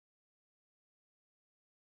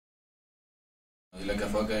Dile que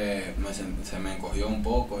fue que se me encogió un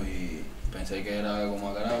poco y pensé que era algo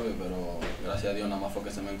más grave, pero gracias a Dios nada más fue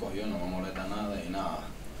que se me encogió, no me molesta nada y nada,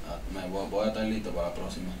 voy a estar listo para la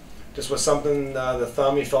próxima. Just was something, the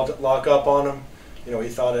thumb, he felt it lock up on him. You know, he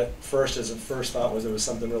thought his first thought was it was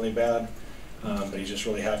something really bad, but he's just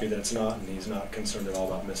really happy that it's not, and he's not concerned at all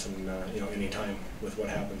about missing, any time with what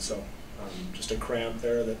happened. So, just a cramp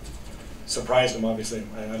there that surprised him. Obviously,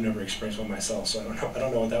 I've never experienced one myself, so I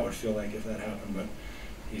don't know what that would feel like if that happened. But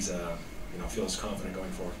he's, feels confident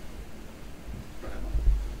going forward.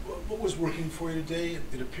 What was working for you today?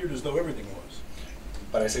 It appeared as though everything was.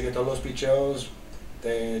 Parece que todos los picheos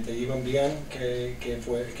te iban bien. ¿Qué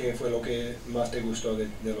fue lo que más te gustó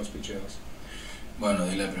de los picheos? Bueno,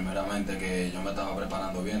 dile primeramente que yo me estaba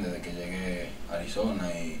preparando bien desde que llegué a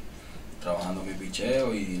Arizona y trabajando mi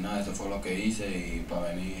picheo y nada, eso fue lo que hice y para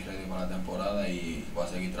venir ready para la temporada y voy a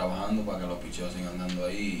seguir trabajando para que los picheos sigan dando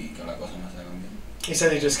ahí y que las cosas me salgan bien. He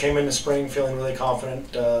said he just came into spring feeling really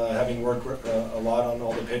confident, having worked a lot on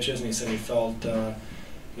all the pitches, and he said he felt,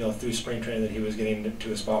 through spring training that he was getting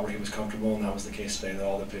to a spot where he was comfortable, and that was the case today. That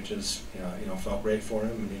all the pitches, felt great for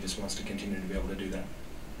him, and he just wants to continue to be able to do that.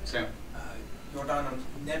 Sam. Yordano,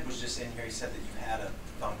 Ned was just in here. He said that you've had a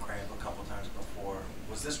thumb cramp a couple times before.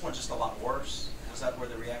 Was this one just a lot worse? Was that where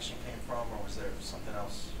the reaction came from, or was there something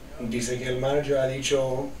else? Dice que el manager ha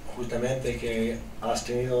dicho justamente que has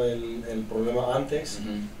tenido el problema antes.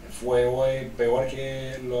 ¿Fue hoy peor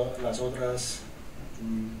que las otras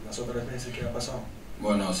veces que ha pasado?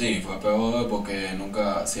 Bueno, sí, fue peor porque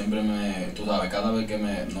nunca, siempre tú sabes, cada vez que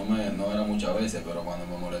no era muchas veces, pero cuando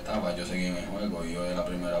me molestaba yo seguía en el juego y hoy es la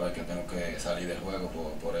primera vez que tengo que salir del juego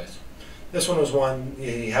por eso. This one was one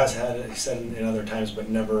he said in other times, but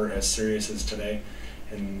never as serious as today.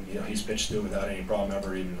 And he's pitched through without any problem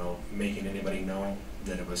ever even making anybody know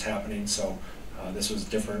that it was happening. So this was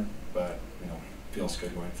different, but feels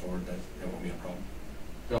good going forward that it won't be a problem.